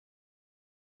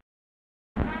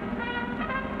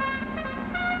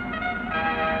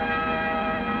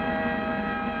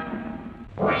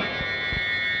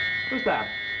Who's that?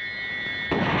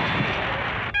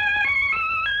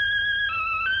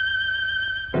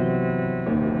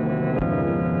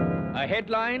 A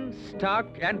headline, stark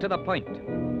and to the point.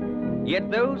 Yet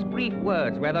those brief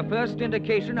words were the first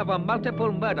indication of a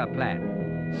multiple murder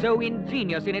plan, so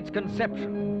ingenious in its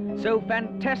conception, so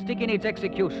fantastic in its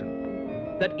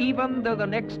execution, that even though the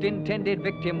next intended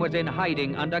victim was in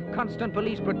hiding under constant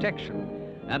police protection,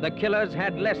 and the killers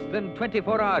had less than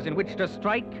 24 hours in which to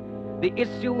strike, the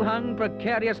issue hung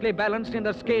precariously balanced in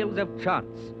the scales of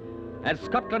chance, as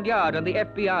Scotland Yard and the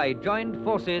FBI joined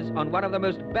forces on one of the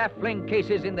most baffling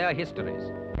cases in their histories.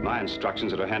 My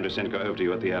instructions are to hand Rusenko over to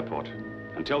you at the airport.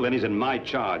 Until then, he's in my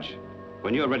charge.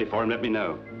 When you're ready for him, let me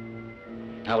know.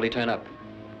 How will he turn up?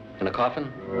 In a coffin?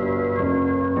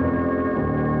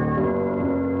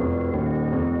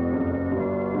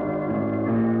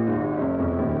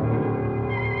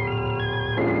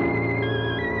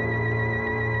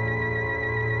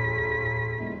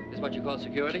 Is what you call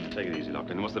security? Take it easy,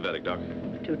 Doctor. And what's the verdict, Doc?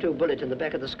 2-2 bullet in the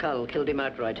back of the skull. Killed him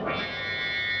outright.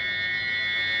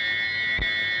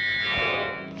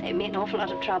 Save me an awful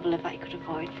lot of trouble if I could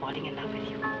avoid falling in love with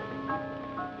you.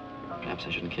 Perhaps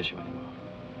I shouldn't kiss you anymore.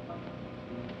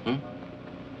 Hmm?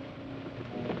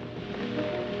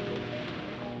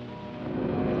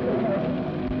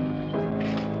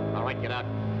 All right, get out.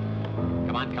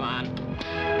 Come on, come on.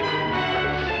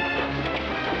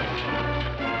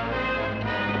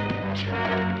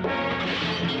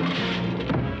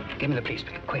 Give me the police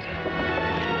pick, quick.